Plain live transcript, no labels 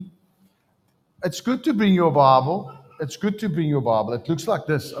It's good to bring your Bible. It's good to bring your Bible. It looks like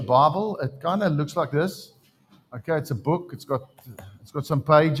this. A Bible, it kind of looks like this. Okay, it's a book. It's got some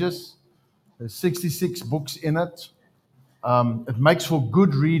pages. There's 66 books in it. It makes for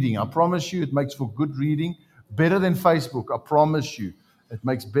good reading. I promise you, it makes for good reading. Better than Facebook. I promise you. It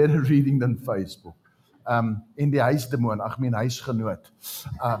makes better reading than Facebook. In die huisdemoon, huisgenoot.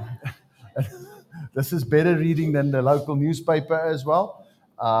 Um, this is better reading than the local newspaper as well.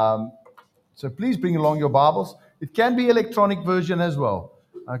 So please bring along your Bibles. It can be electronic version as well.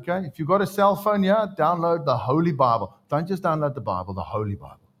 Okay, if you've got a cell phone here, download the Holy Bible. Don't just download the Bible, the Holy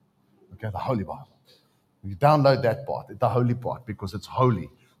Bible. Okay, the Holy Bible. You download that part, the holy part, because it's holy.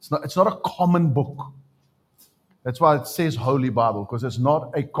 It's not a common book. That's why it says Holy Bible, because it's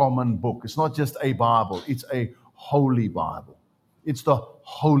not a common book. It's not just a Bible. It's a holy Bible. It's the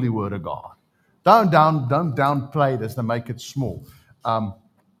holy Word of God. Don't downplay this and make it small.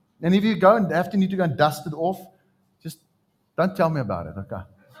 And if you need to go and dust it off, just don't tell me about it, okay?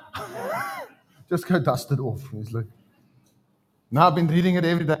 Just go dust it off. It's like, now I've been reading it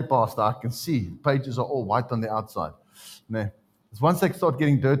every day, Pastor. I can see pages are all white on the outside. No. Once they start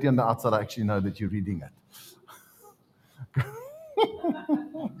getting dirty on the outside, I actually know that you're reading it.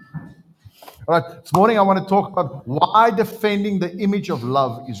 All right, this morning I want to talk about why defending the image of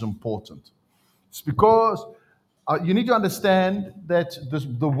love is important. It's because you need to understand that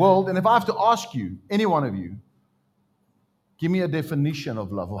the world, and if I have to ask you, any one of you, give me a definition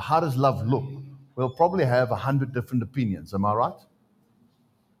of love, or how does love look? We'll probably have 100 different opinions, am I right?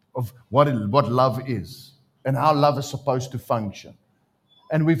 Of what love is and how love is supposed to function.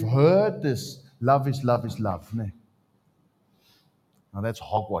 And we've heard this, love is love is love. Nee. Now that's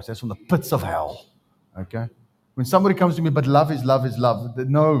hogwash. That's from the pits of hell. Okay? When somebody comes to me, but love is love is love.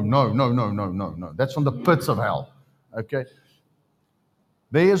 No. That's from the pits of hell. Okay?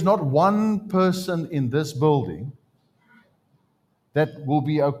 There is not one person in this building that will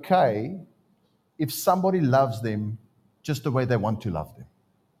be okay if somebody loves them just the way they want to love them.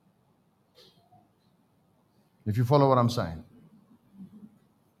 If you follow what I'm saying.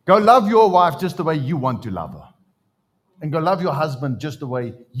 Go love your wife just the way you want to love her. And go love your husband just the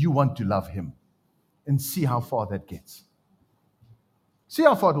way you want to love him. And see how far that gets. See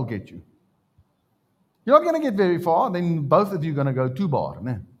how far it will get you. You're not going to get very far, then both of you are going to go two-bar.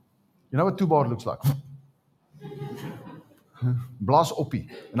 Nee. You know what two-bar looks like? Blaas oppie.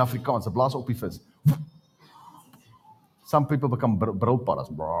 In Afrikaans, a blaas oppie vis. Some people become brilpaddas.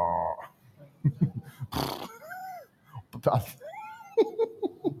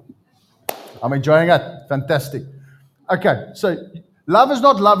 I'm enjoying it. Fantastic. Okay, so love is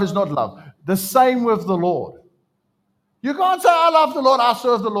not love is not love. The same with the Lord. You can't say, I love the Lord, I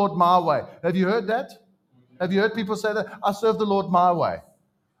serve the Lord my way. Have you heard that? Have you heard people say that? I serve the Lord my way.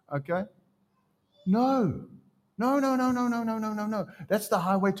 Okay? No. No. That's the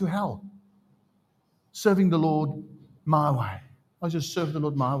highway to hell. Serving the Lord my way. I just serve the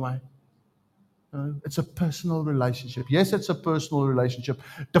Lord my way. It's a personal relationship. Yes, it's a personal relationship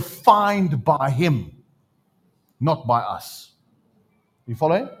defined by Him, not by us. You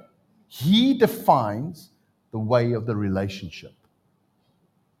follow? He defines the way of the relationship.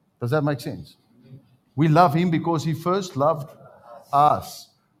 Does that make sense? We love Him because He first loved us.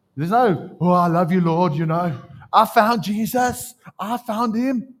 There's no, oh, I love you, Lord, you know. I found Jesus. I found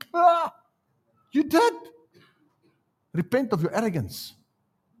Him. Ah, you did. Repent of your arrogance.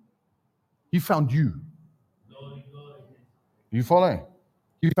 He found you. You follow?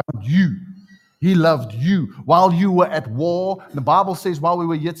 He found you. He loved you. While you were at war, the Bible says while we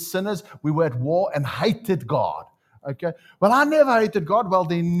were yet sinners, we were at war and hated God. Okay? Well, I never hated God. Well,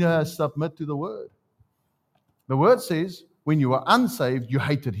 then submit to the Word. The Word says when you were unsaved, you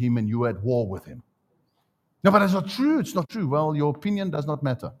hated Him and you were at war with Him. No, but that's not true. It's not true. Well, your opinion does not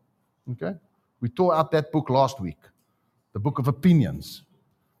matter. Okay? We tore out that book last week. The book of opinions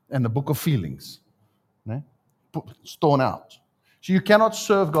and the book of feelings. Okay? It's torn out. So you cannot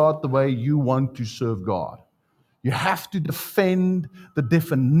serve God the way you want to serve God. You have to defend the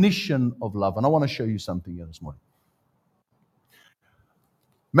definition of love. And I want to show you something here this morning.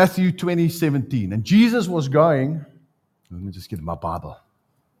 Matthew 20:17. And Jesus was going, let me just get my Bible.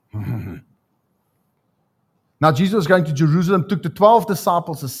 Now Jesus was going to Jerusalem, took the 12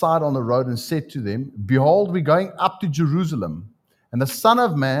 disciples aside on the road and said to them, behold, we're going up to Jerusalem, and the Son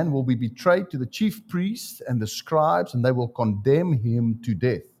of Man will be betrayed to the chief priests and the scribes, and they will condemn him to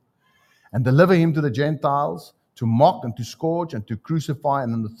death and deliver him to the Gentiles to mock and to scourge and to crucify,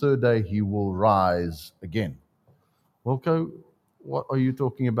 and on the third day he will rise again. Wilco, what are you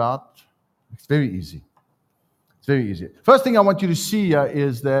talking about? It's very easy. It's very easy. First thing I want you to see here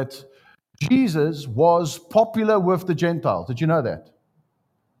is that Jesus was popular with the Gentiles. Did you know that?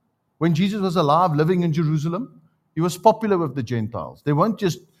 When Jesus was alive, living in Jerusalem, he was popular with the Gentiles. They weren't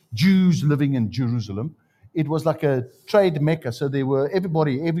just Jews living in Jerusalem. It was like a trade mecca. So there were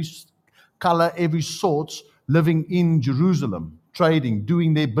everybody, every color, every sort, living in Jerusalem, trading,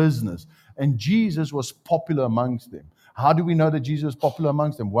 doing their business. And Jesus was popular amongst them. How do we know that Jesus was popular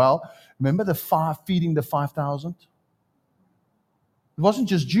amongst them? Well, remember the feeding the 5,000? It wasn't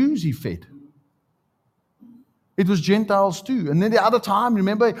just Jews he fed. It was Gentiles too. And then the other time,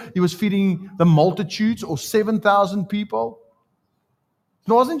 remember, he was feeding the multitudes or 7,000 people.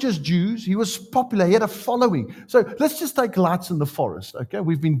 It wasn't just Jews. He was popular. He had a following. So let's just take Lights in the Forest, okay?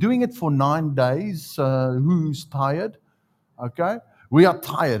 We've been doing it for 9 days. Who's tired? Okay? We are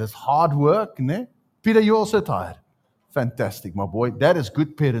tired. It's hard work, ne? Peter, you're also tired. Fantastic, my boy. That is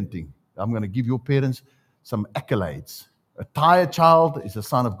good parenting. I'm going to give your parents some accolades. A tired child is a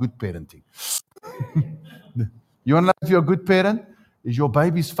sign of good parenting. You want to know if you're a good parent? Is your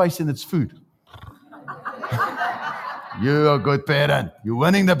baby's face in its food. You're a good parent. You're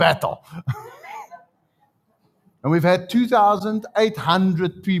winning the battle. And we've had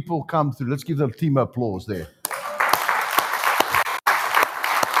 2,800 people come through. Let's give the team applause there.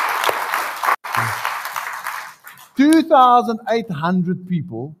 2,800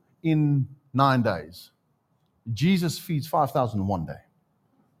 people in 9 days. Jesus feeds 5,000 in 1 day.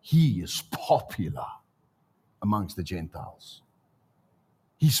 He is popular amongst the Gentiles.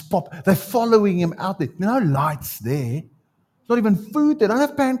 They're following him out there. No lights there. It's not even food. They don't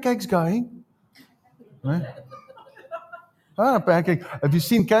have pancakes going. Right? I don't have pancakes. Have you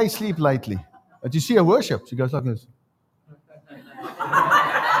seen Kay sleep lately? Did you see her worship? She goes like this.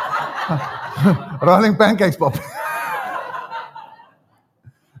 Rolling pancakes, Bob.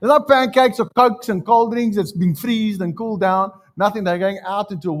 There's not pancakes or cokes and cold drinks that's been freezed and cooled down. Nothing. They're going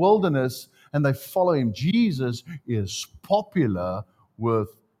out into a wilderness and they follow him. Jesus is popular with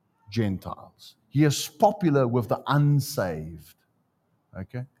Gentiles. He is popular with the unsaved.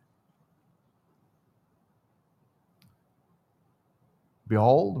 Okay?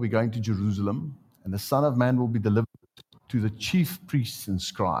 Behold, we're going to Jerusalem, and the Son of Man will be delivered to the chief priests and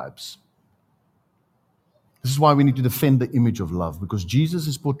scribes. This is why we need to defend the image of love, because Jesus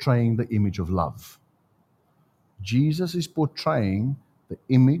is portraying the image of love. Jesus is portraying the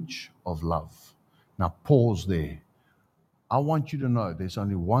image of love. Now pause there. I want you to know there's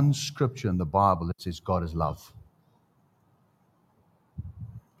only one scripture in the Bible that says God is love.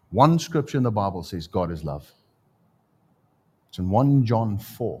 One scripture in the Bible says God is love. It's in 1 John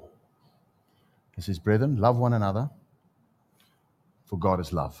 4. It says, brethren, love one another, for God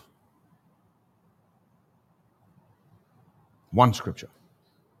is love. One scripture.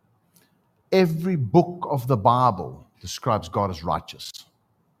 Every book of the Bible describes God as righteous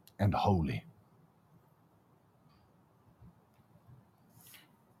and holy.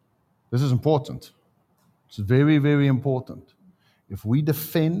 This is important. It's very, very important. If we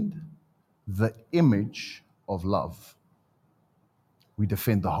defend the image of love, we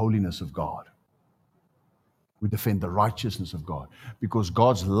defend the holiness of God. We defend the righteousness of God, because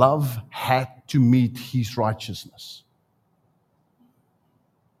God's love had to meet his righteousness.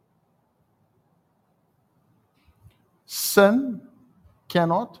 Sin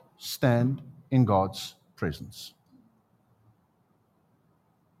cannot stand in God's presence.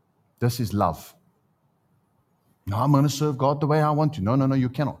 This is love. No, I'm going to serve God the way I want to. No, you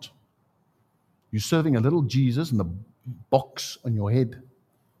cannot. You're serving a little Jesus in the box on your head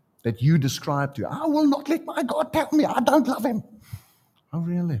that you describe to. I will not let my God tell me I don't love him. Oh,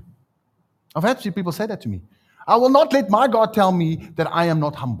 really? I've had people say that to me. I will not let my God tell me that I am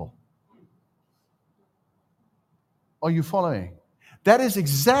not humble. Are you following? That is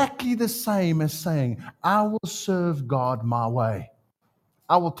exactly the same as saying, I will serve God my way.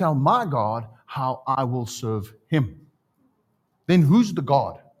 I will tell my God how I will serve him. Then who's the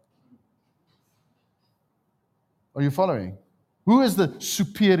God? Are you following? Who is the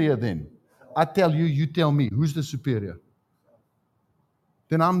superior then? I tell you, you tell me. Who's the superior?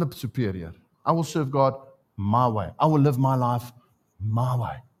 Then I'm the superior. I will serve God my way. I will live my life my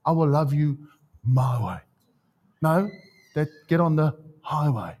way. I will love you my way. No, get on the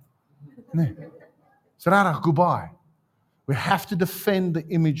highway. No. Sarara, goodbye. We have to defend the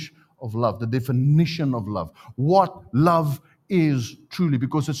image of love, the definition of love. What love is truly,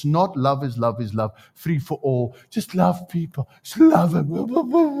 because it's not love is love is love, free for all. Just love people. Just love them.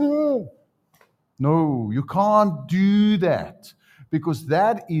 No, you can't do that, because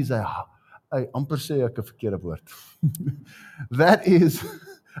that is amper sê ek 'n verkeerde woord. That is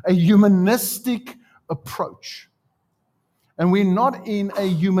a humanistic approach. And we're not in a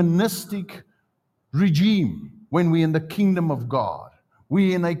humanistic regime when we're in the kingdom of God.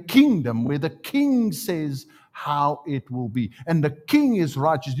 We're in a kingdom where the king says how it will be. And the king is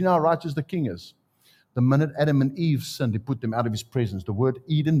righteous. You know how righteous the king is? The minute Adam and Eve sinned, he put them out of his presence. The word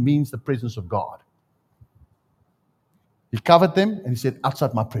Eden means the presence of God. He covered them and he said,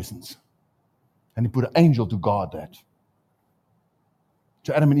 outside my presence. And he put an angel to guard that.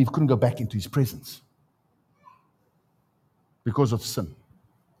 So Adam and Eve couldn't go back into his presence because of sin.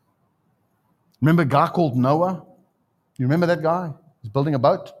 Remember a guy called Noah? You remember that guy? He's building a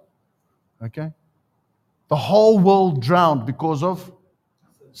boat. Okay. The whole world drowned because of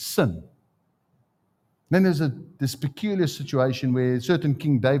sin. Then there's this peculiar situation where certain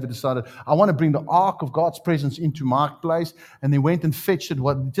King David decided, I want to bring the ark of God's presence into my place. And they went and fetched it,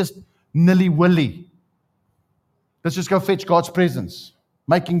 just nilly-willy. Let's just go fetch God's presence.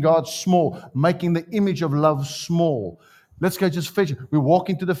 Making God small. Making the image of love small. Let's go just fetch it. We walk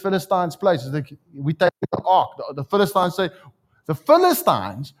into the Philistines' place. We take the ark. The Philistines say, the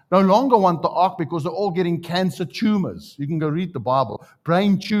Philistines no longer want the ark because they're all getting cancer tumors. You can go read the Bible.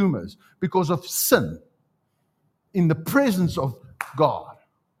 Brain tumors because of sin in the presence of God.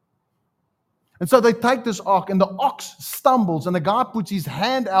 And so they take this ark and the ox stumbles and the guy puts his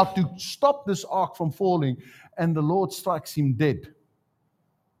hand out to stop this ark from falling and the Lord strikes him dead.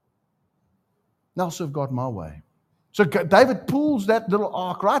 Now serve God my way. So David pulls that little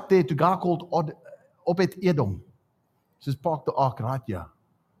ark right there to a guy called Obed-Edom. He says, park the ark right here.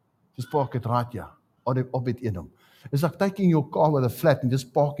 Just park it right here. Obed-Edom. It's like taking your car with a flat and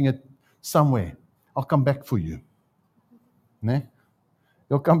just parking it somewhere. I'll come back for you. Ne?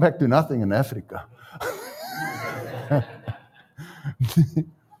 You'll come back to nothing in Africa.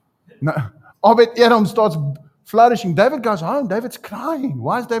 No. Obed-Edom starts flourishing. David goes home. David's crying.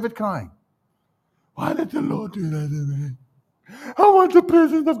 Why is David crying? Why did the Lord do that to me? I want the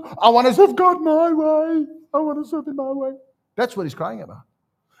presence of God. I want to serve God my way. I want to serve Him my way. That's what he's crying about.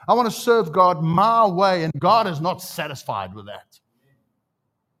 I want to serve God my way, and God is not satisfied with that.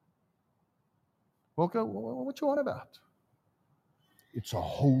 Well, what you on about? It's a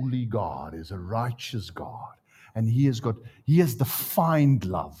holy God, it's a righteous God, and He has defined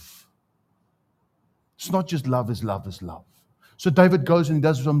love. It's not just love is love is love. So David goes and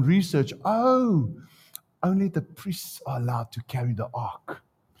does some research. Oh, only the priests are allowed to carry the ark.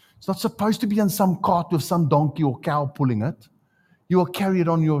 It's not supposed to be on some cart with some donkey or cow pulling it. You will carry it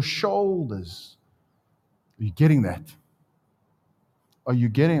on your shoulders. Are you getting that? Are you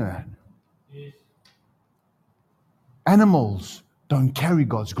getting that? Yes. Animals don't carry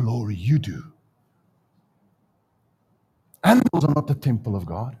God's glory. You do. Animals are not the temple of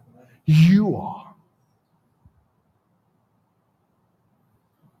God. You are.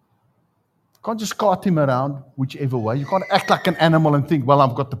 You can't just cart him around whichever way. You can't act like an animal and think, well,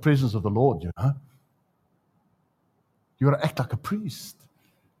 I've got the presence of the Lord, you know. You got to act like a priest.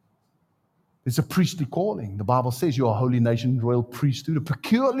 It's a priestly calling. The Bible says you're a holy nation, royal priesthood, a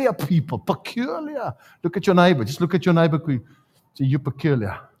peculiar people. Peculiar. Look at your neighbor. Just look at your neighbor. Say, you're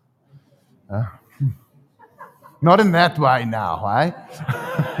peculiar. Not in that way now, eh?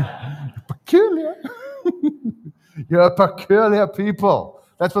 Peculiar. You're a peculiar people.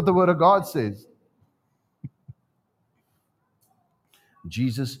 That's what the Word of God says.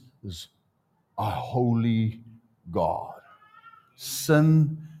 Jesus is a holy God.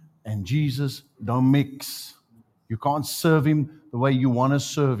 Sin and Jesus don't mix. You can't serve Him the way you want to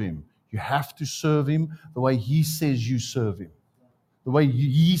serve Him. You have to serve Him the way He says you serve Him. The way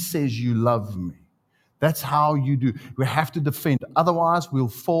He says you love me. That's how you do. We have to defend. Otherwise, we'll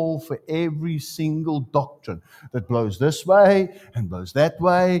fall for every single doctrine that blows this way and blows that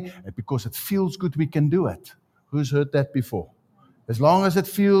way. And because it feels good, we can do it. Who's heard that before? As long as it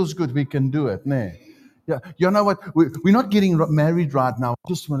feels good, we can do it. Nah. Yeah, you know what? We're not getting married right now. I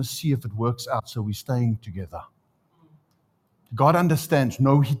just want to see if it works out, so we're staying together. God understands.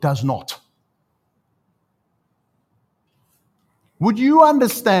 No, He does not. Would you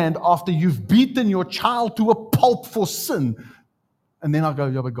understand after you've beaten your child to a pulp for sin? And then I'll go,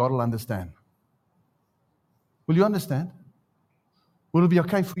 yeah, but God will understand. Will you understand? Will it be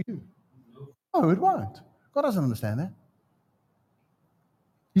okay for you? No, it won't. God doesn't understand that.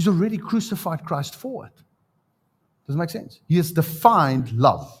 He's already crucified Christ for it. Does it make sense? He has defined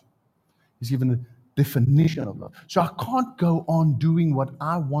love. He's given a definition of love. So I can't go on doing what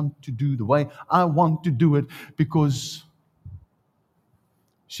I want to do the way I want to do it because...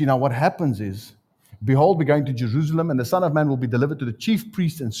 See, now what happens is, behold, we're going to Jerusalem, and the Son of Man will be delivered to the chief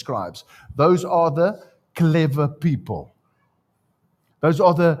priests and scribes. Those are the clever people. Those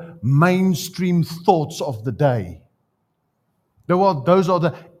are the mainstream thoughts of the day. Those are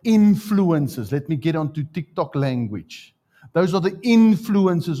the influences. Let me get onto TikTok language. Those are the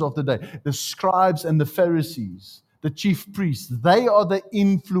influences of the day. The scribes and the Pharisees, the chief priests, they are the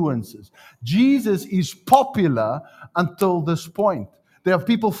influences. Jesus is popular until this point. There are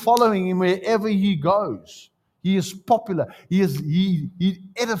people following him wherever he goes. He is popular. He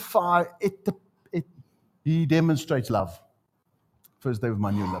edifies. He demonstrates love. First day with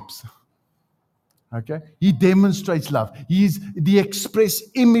my new lips. Okay? He demonstrates love. He is the express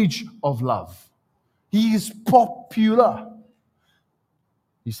image of love. He is popular.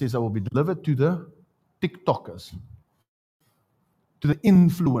 He says, I will be delivered to the TikTokers, to the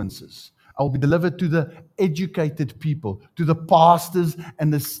influencers. I will be delivered to the educated people, to the pastors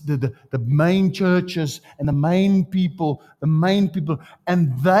and the main churches and the main people,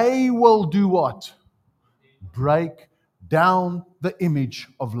 and they will do what? Break down the image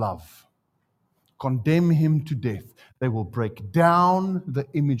of love. Condemn him to death. They will break down the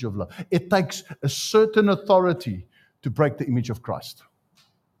image of love. It takes a certain authority to break the image of Christ.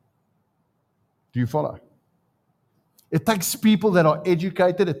 Do you follow? It takes people that are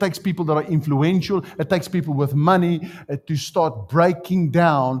educated. It takes people that are influential. It takes people with money to start breaking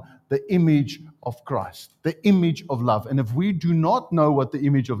down the image of Christ, the image of love. And if we do not know what the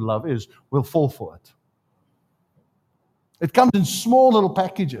image of love is, we'll fall for it. It comes in small little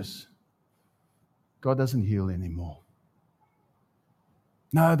packages. God doesn't heal anymore.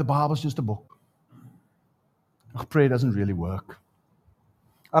 No, the Bible's just a book. Prayer doesn't really work.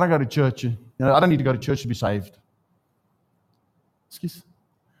 I don't go to church. I don't need to go to church to be saved. Excuse?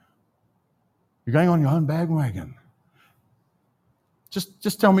 You're going on your own bandwagon.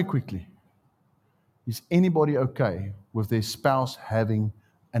 Just tell me quickly. Is anybody okay with their spouse having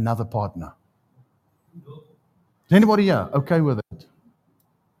another partner? Is anybody here okay with it?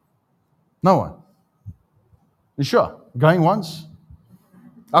 No one. You sure? Going once?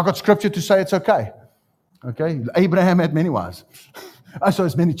 I've got scripture to say it's okay. Okay? Abraham had many wives. I saw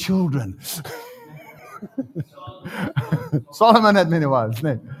his many children. Solomon had many wives.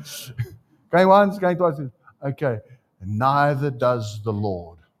 No. Going once, going twice. Okay. Neither does the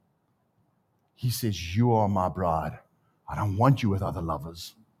Lord. He says, you are my bride. I don't want you with other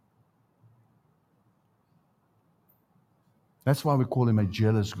lovers. That's why we call him a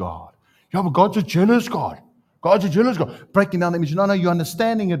jealous God. Yeah, but God's a jealous God. God's a jealous God. Breaking down the image. No, you're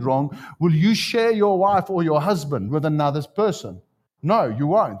understanding it wrong. Will you share your wife or your husband with another person? No, you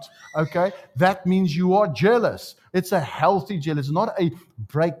won't. Okay? That means you are jealous. It's a healthy jealous, not a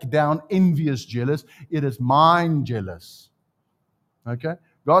breakdown, envious jealous. It is mine jealous. Okay?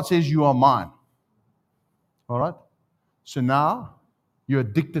 God says you are mine. All right? So now you're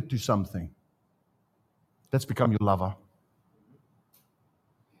addicted to something. That's become your lover.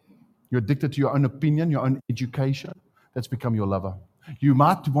 You're addicted to your own opinion, your own education. That's become your lover. You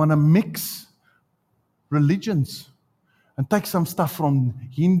might want to mix religions and take some stuff from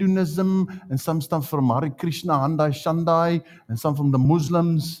Hinduism and some stuff from Hare Krishna, Handai Shandai, and some from the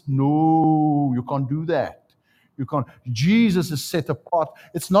Muslims. No, you can't do that. You can't. Jesus is set apart.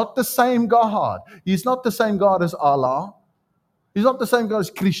 It's not the same God. He's not the same God as Allah. He's not the same God as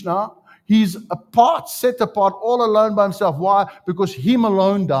Krishna. He's apart, set apart, all alone by himself. Why? Because him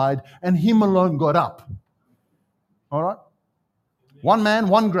alone died and him alone got up. All right? One man,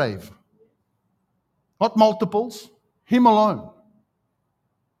 one grave. Not multiples. Him alone.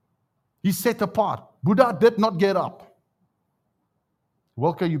 He's set apart. Buddha did not get up.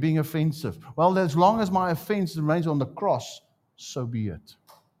 Welcome, you being offensive. Well, as long as my offense remains on the cross, so be it.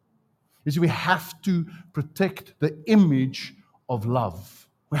 You see, we have to protect the image of love.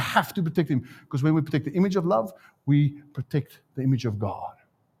 We have to protect him, because when we protect the image of love, we protect the image of God,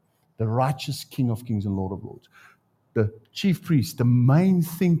 the righteous King of Kings and Lord of Lords. The chief priest, the main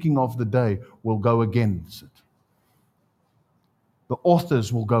thinking of the day, will go against it. The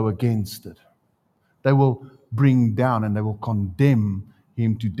authors will go against it. They will bring down and they will condemn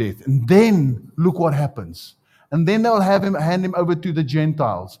him to death. And then look what happens. And then they'll hand him over to the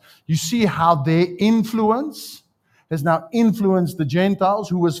Gentiles. You see how their influence has now influenced the Gentiles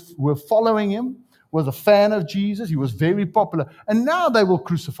who were following him, was a fan of Jesus. He was very popular. And now they will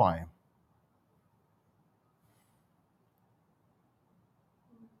crucify him.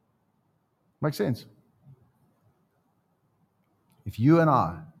 Makes sense? If you and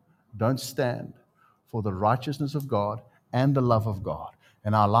I don't stand for the righteousness of God and the love of God,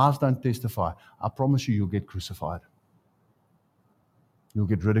 and our lives don't testify, I promise you, you'll get crucified. You'll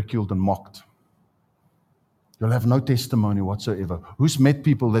get ridiculed and mocked. You'll have no testimony whatsoever. Who's met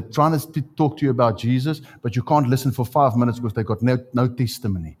people that trying to talk to you about Jesus, but you can't listen for 5 minutes because they've got no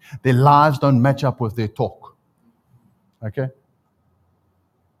testimony. Their lives don't match up with their talk. Okay?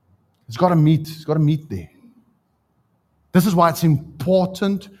 It's got to meet. It's got to meet there. This is why it's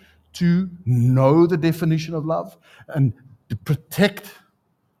important to know the definition of love and to protect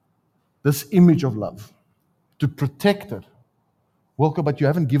this image of love, to protect it. Welcome, but you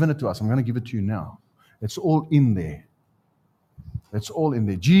haven't given it to us. I'm going to give it to you now. It's all in there. It's all in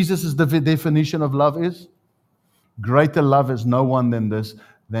there. Jesus' definition of love is, greater love is no one than this,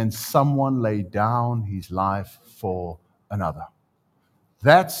 than someone lay down his life for another.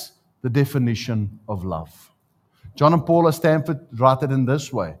 That's the definition of love. John and Paula Stanford write it in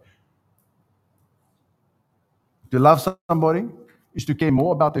this way. To love somebody is to care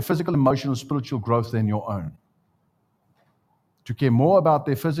more about their physical, emotional, spiritual growth than your own. To care more about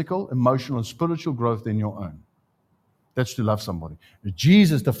their physical, emotional, and spiritual growth than your own. That's to love somebody.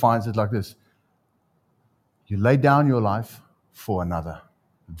 Jesus defines it like this. You lay down your life for another,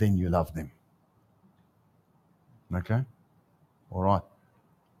 then you love them. Okay? All right.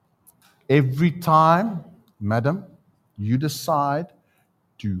 Every time, madam, you decide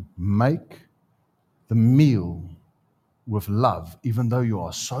to make the meal with love, even though you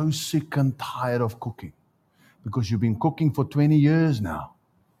are so sick and tired of cooking, because you've been cooking for 20 years now.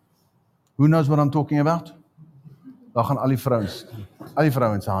 Who knows what I'm talking about? Daar gaan al die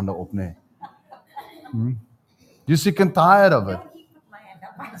vrouens se hande op, nee. You're sick and tired of it.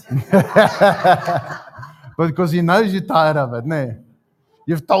 But because he knows you're tired of it, nee.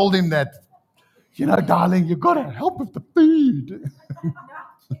 You've told him that. You know, darling, you've got to help with the food.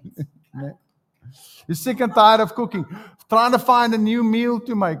 Nee. You're sick and tired of cooking. Trying to find a new meal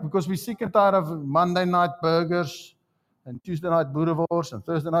to make because we're sick and tired of Monday night burgers and Tuesday night boerewors and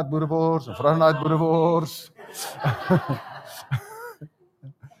Thursday night boerewors and Friday night boerewors.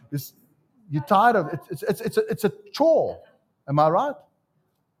 You're tired of it. It's a chore. Am I right?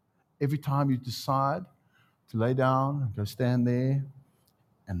 Every time you decide to lay down, go stand there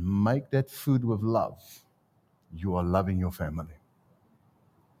and make that food with love, you are loving your family.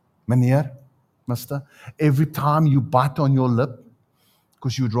 Meneer, mister, every time you bite on your lip,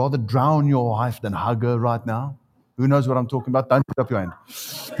 because you would rather drown your wife than hug her right now. Who knows what I'm talking about? Don't put up your hand.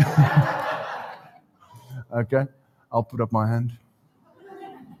 Okay, I'll put up my hand.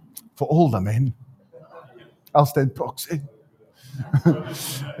 For all the men, I'll stand proxy.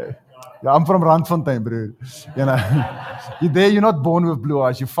 Yeah, I'm from Randfontein, bro. You know, you're there, you're not born with blue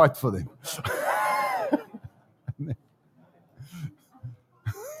eyes, you fight for them.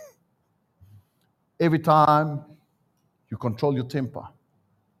 Every time you control your temper,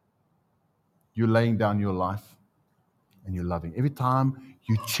 you're laying down your life and you're loving. Every time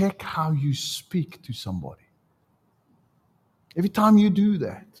you check how you speak to somebody, every time you do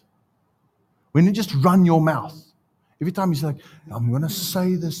that, when you just run your mouth, every time you say, I'm going to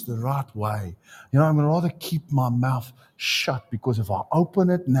say this the right way, you know, I'm going to rather keep my mouth shut because if I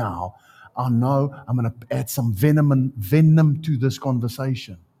open it now, I know I'm going to add some venom to this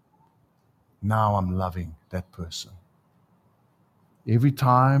conversation. Now I'm loving that person. Every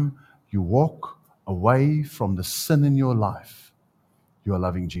time you walk away from the sin in your life, you are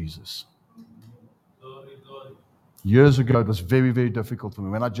loving Jesus. Years ago, it was very, very difficult for me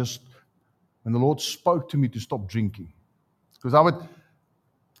when the Lord spoke to me to stop drinking. Because I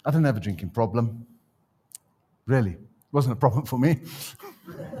didn't have a drinking problem. Really. It wasn't a problem for me.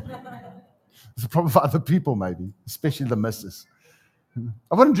 It's a problem for other people, maybe, especially the missus.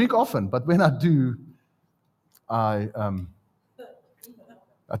 I wouldn't drink often, but when I do, I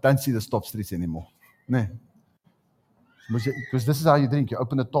don't see the stop streets anymore. Nee. Because this is how you drink. You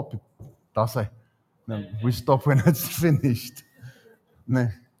open the top, that's it. No, we stop when it's finished. Nee.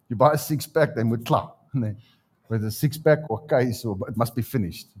 You buy a six-pack, then we clap. Nee. With a six-pack or case, it must be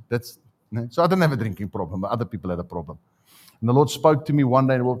finished. Nee. So I didn't have a drinking problem, but other people had a problem. And the Lord spoke to me one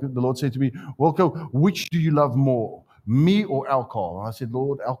day, and the Lord said to me, Wilco, which do you love more, me or alcohol? And I said,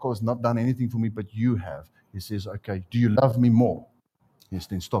 Lord, alcohol has not done anything for me, but you have. He says, okay, do you love me more? Yes,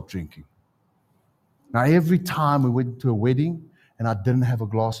 then stop drinking. Now, every time we went to a wedding and I didn't have a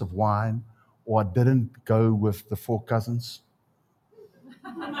glass of wine or I didn't go with the 4 cousins.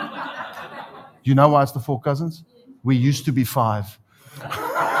 Do you know why it's the 4 cousins? We used to be 5.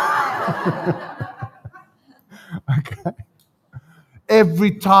 Okay.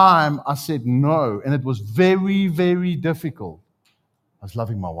 Every time I said no, and it was very, very difficult, I was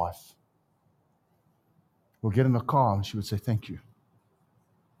loving my wife. We'll get in the car and she would say, thank you.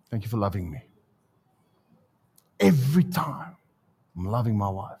 Thank you for loving me. Every time I'm loving my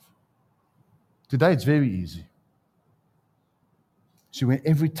wife. Today it's very easy. See, when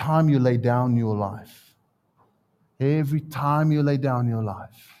every time you lay down your life, every time you lay down your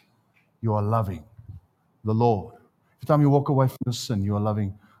life, you are loving the Lord. Every time you walk away from your sin, you are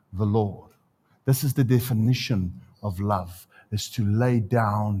loving the Lord. This is the definition of love, is to lay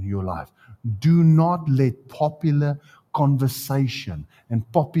down your life. Do not let popular conversation and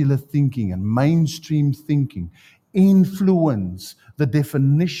popular thinking and mainstream thinking influence the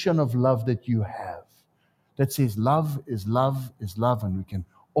definition of love that you have. That says love is love is love, and we can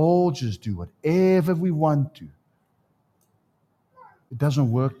all just do whatever we want to. It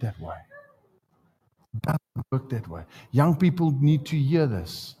doesn't work that way. It doesn't work that way. Young people need to hear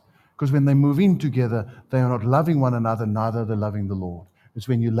this, because when they move in together, they are not loving one another, neither are they loving the Lord. It's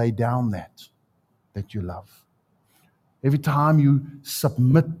when you lay down that you love. Every time you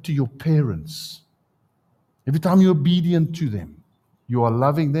submit to your parents, every time you're obedient to them, you are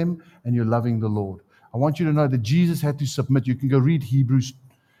loving them and you're loving the Lord. I want you to know that Jesus had to submit. You can go read Hebrews.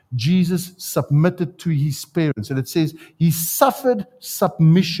 Jesus submitted to his parents. And it says he suffered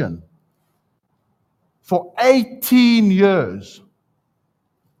submission for 18 years.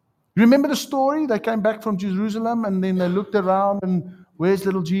 You remember the story? They came back from Jerusalem and then they looked around and where's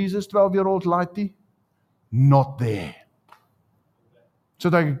little Jesus, 12-year-old Lighty? Not there. So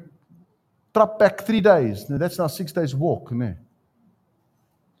they trapped back 3 days. Now that's now 6 days walk. No?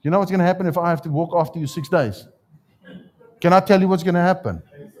 You know what's going to happen if I have to walk after you 6 days? Can I tell you what's going to happen?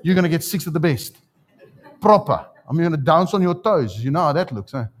 You're going to get 6 of the best. Proper. I'm going to dance on your toes. You know how that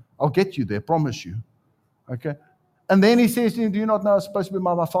looks. Huh? I'll get you there, promise you. Okay? And then he says to him, do you not know it's supposed to be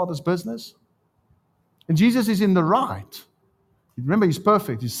my Father's business? And Jesus is in the right. Remember, he's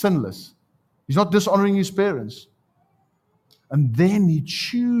perfect. He's sinless. He's not dishonoring his parents. And then he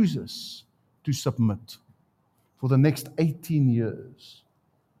chooses to submit for the next 18 years.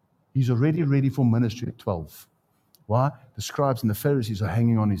 He's already ready for ministry at 12. Why? The scribes and the Pharisees are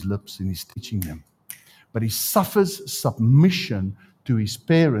hanging on his lips and he's teaching them. But he suffers submission to his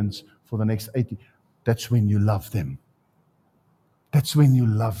parents for the next 18. That's when you love them. That's when you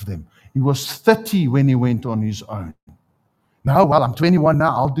love them. He was 30 when he went on his own. Now, well, I'm 21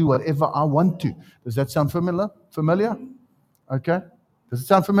 now. I'll do whatever I want to. Does that sound familiar? Okay. Does it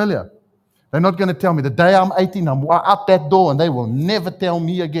sound familiar? They're not going to tell me. The day I'm 18, I'm out that door and they will never tell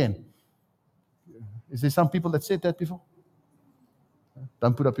me again. Is there some people that said that before?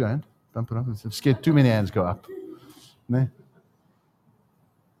 Don't put up your hand. Don't put up. I'm scared too many hands go up. No.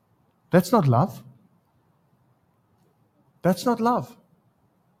 That's not love. That's not love.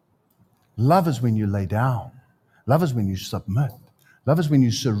 Love is when you lay down. Love is when you submit. Love is when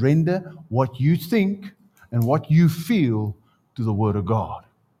you surrender what you think and what you feel to the Word of God.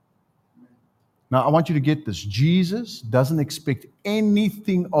 Now, I want you to get this. Jesus doesn't expect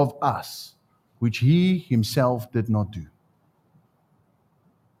anything of us which he himself did not do.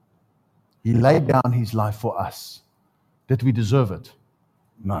 He laid down his life for us. Did we deserve it?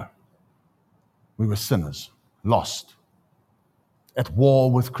 No. We were sinners, lost, at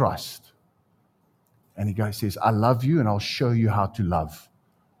war with Christ. And he says, I love you and I'll show you how to love.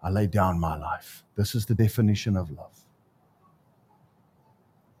 I lay down my life. This is the definition of love.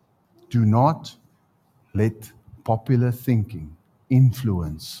 Do not let popular thinking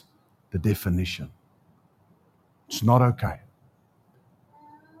influence the definition. It's not okay.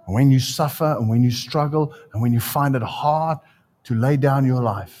 When you suffer and when you struggle and when you find it hard to lay down your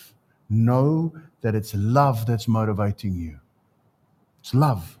life, know that it's love that's motivating you. It's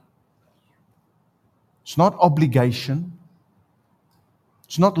love. It's not obligation.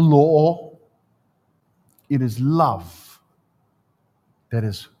 It's not law. It is love that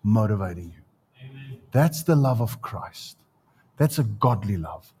is motivating you. Amen. That's the love of Christ. That's a godly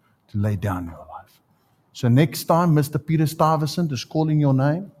love, to lay down your life. So next time Mr. Peter Stuyvesant is calling your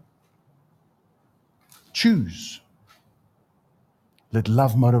name, choose. Let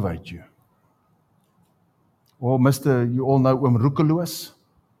love motivate you. Or you all know Roekeloos.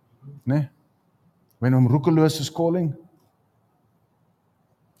 Ne? When Roekeloos is calling.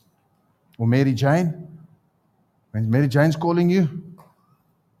 Or Mary Jane. When Mary Jane's calling you.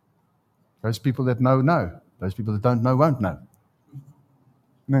 Those people that know. Those people that don't know won't know.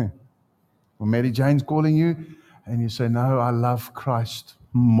 No. Or Mary Jane's calling you and you say, no, I love Christ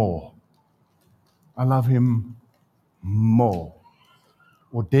more. I love him more.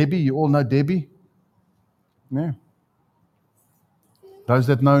 Or Debbie, you all know Debbie? Yeah. Those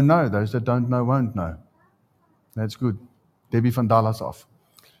that know. Those that don't know won't know. That's good. Debbie van Dallas off.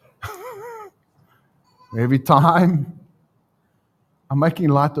 Every time, I'm making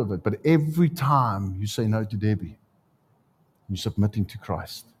light of it, but every time you say no to Debbie, you're submitting to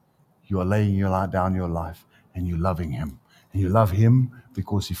Christ. You are laying down your life and you're loving him. And you love him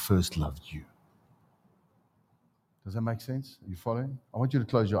because he first loved you. Does that make sense? Are you following? I want you to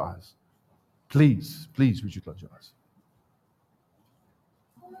close your eyes. Please, would you close your eyes?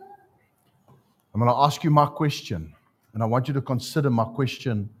 I'm going to ask you my question, and I want you to consider my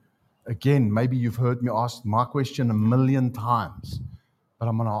question again. Maybe you've heard me ask my question 1,000,000 times, but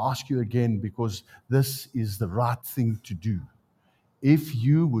I'm going to ask you again because this is the right thing to do. If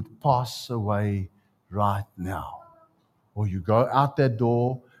you would pass away right now, or you go out that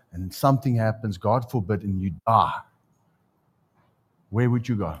door and something happens, God forbid, and you die, where would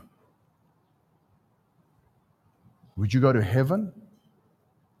you go? Would you go to heaven,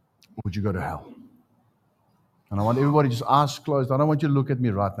 or would you go to hell? And I want everybody just eyes closed. I don't want you to look at me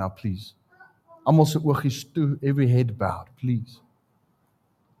right now, please. Almal se oogies toe, every head bowed, please.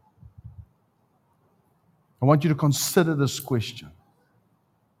 I want you to consider this question.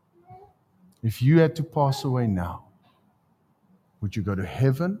 If you had to pass away now, would you go to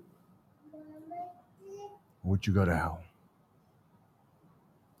heaven, or would you go to hell?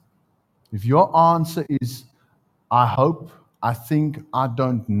 If your answer is, I hope, I think, I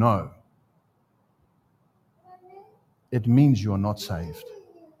don't know, it means you are not saved.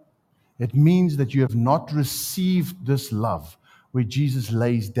 It means that you have not received this love where Jesus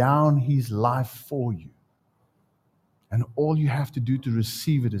lays down his life for you. And all you have to do to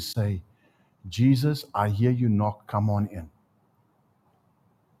receive it is say, Jesus, I hear you knock, come on in.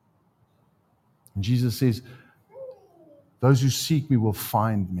 And Jesus says, those who seek me will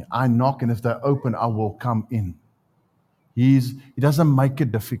find me. I knock, and if they open, I will come in. He doesn't make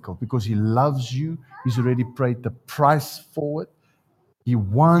it difficult because he loves you. He's already paid the price for it. He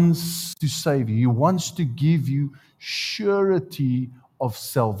wants to save you. He wants to give you surety of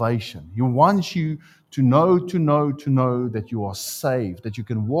salvation. He wants you to know that you are saved, that you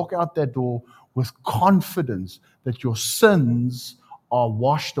can walk out that door with confidence that your sins are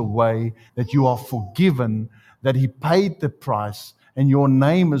washed away, that you are forgiven, that he paid the price, and your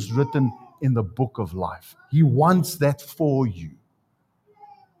name is written in the book of life. He wants that for you.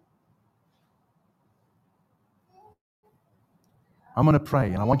 I'm going to pray,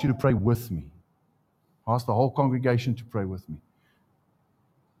 and I want you to pray with me. Ask the whole congregation to pray with me.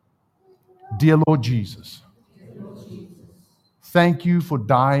 Dear Lord Jesus, thank you for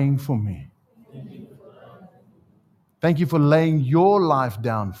dying for me. Thank you for laying your life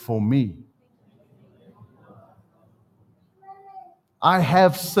down for me. I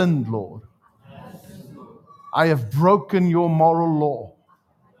have sinned, Lord. I have broken your moral law.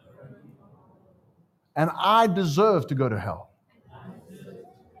 And I deserve to go to hell.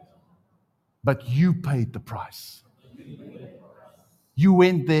 But you paid the price. You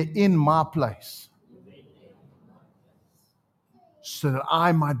went there in my place so that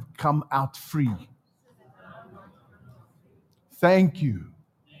I might come out free. Thank you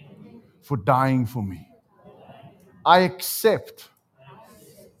for dying for me. I accept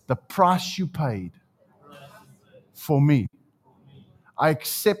the price you paid for me. I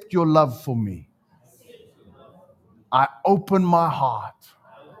accept your love for me. I open my heart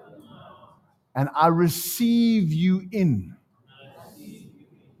and I receive you in.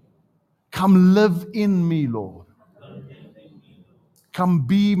 Come live in me, Lord. Come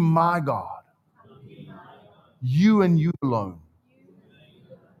be my God. You and you alone.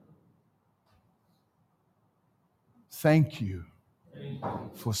 Thank you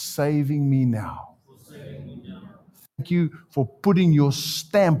for saving me now. Thank you for putting your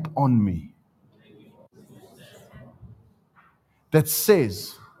stamp on me that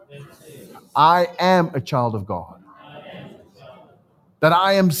says, I am a child of God, that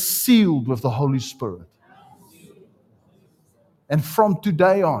I am sealed with the Holy Spirit. And from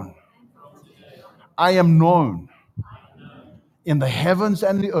today on, I am known in the heavens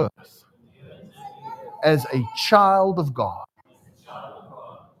and the earth as a child of God,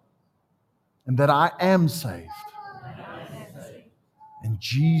 and that I am saved. In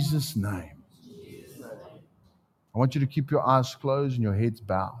Jesus' name. I want you to keep your eyes closed and your heads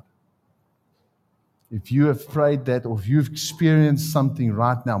bowed. If you have prayed that, or if you've experienced something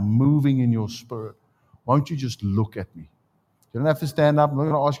right now moving in your spirit, won't you just look at me? You don't have to stand up. I'm not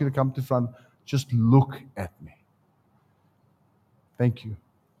going to ask you to come to the front. Just look at me. Thank you.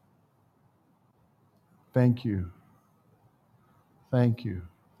 Thank you. Thank you.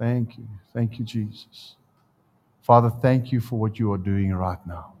 Thank you. Thank you, Jesus. Father, thank you for what you are doing right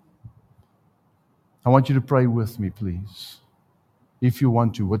now. I want you to pray with me, please, if you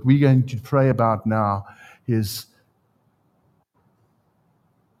want to. What we're going to pray about now is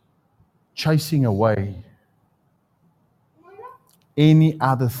chasing away any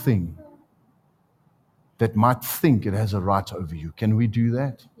other thing that might think it has a right over you. Can we do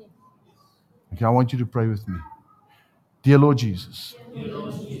that? Okay, I want you to pray with me. Dear Lord Jesus,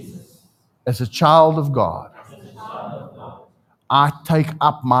 as a child of God, I take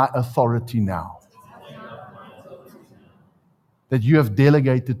up my authority now that you have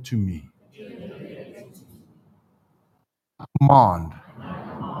delegated to me. Command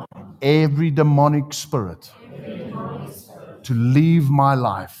every demonic spirit to leave my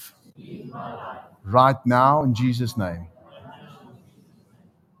life right now in Jesus' name.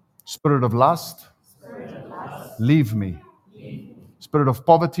 Spirit of lust, leave me. Spirit of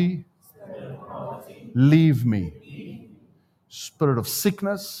poverty, leave me. Spirit of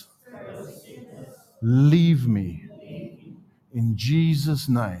sickness, leave me. In Jesus'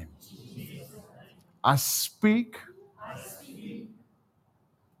 name. I speak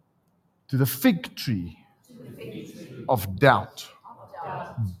to the fig tree of doubt.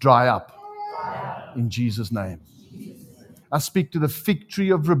 Dry up in Jesus' name. I speak to the fig tree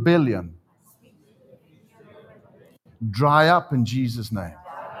of rebellion. Dry up in Jesus' name.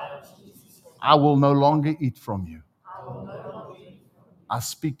 I will no longer eat from you. I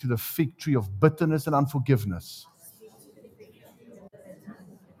speak to the fig tree of bitterness and unforgiveness.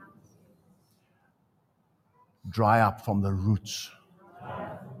 Dry up from the roots.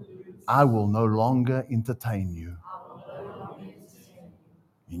 I will no longer entertain you.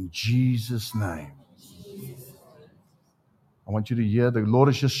 In Jesus' name. I want you to hear the Lord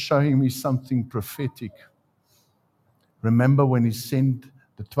is just showing me something prophetic. Remember when He sent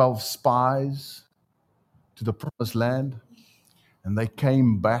the 12 spies to the promised land and they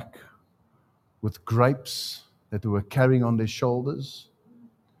came back with grapes that they were carrying on their shoulders?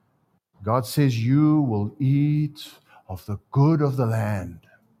 God says, you will eat of the good of the land.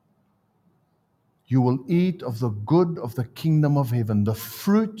 You will eat of the good of the kingdom of heaven. The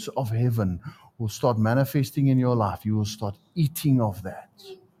fruit of heaven will start manifesting in your life. You will start eating of that.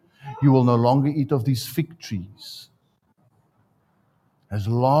 You will no longer eat of these fig trees. As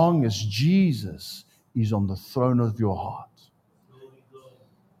long as Jesus is on the throne of your heart.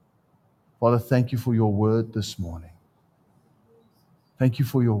 Father, thank you for your word this morning. Thank you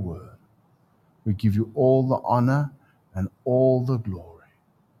for your word. We give you all the honor and all the glory.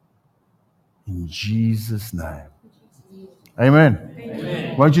 In Jesus' name. Amen.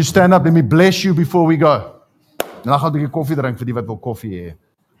 Amen. Won't you stand up? Let me bless you before we go. En dan gaan 'n bietjie koffie drink vir die wat wil koffie hê.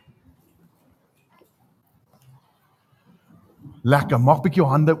 Lekker, maak 'n bietjie jou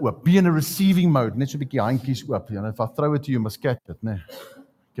hande oop. Be in a receiving mode, net so 'n bietjie handjies oop. And if I throw it to you, you must catch it, né?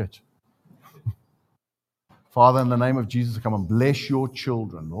 Catch. Father, in the name of Jesus, come and bless your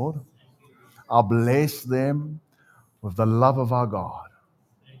children, Lord. I bless them with the love of our God.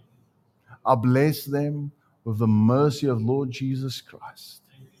 I bless them with the mercy of Lord Jesus Christ.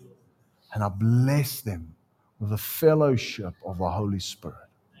 And I bless them with the fellowship of the Holy Spirit.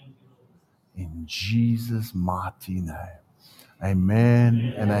 In Jesus' mighty name.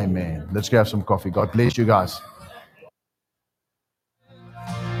 Amen and amen. Let's go have some coffee. God bless you guys.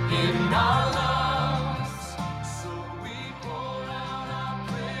 In our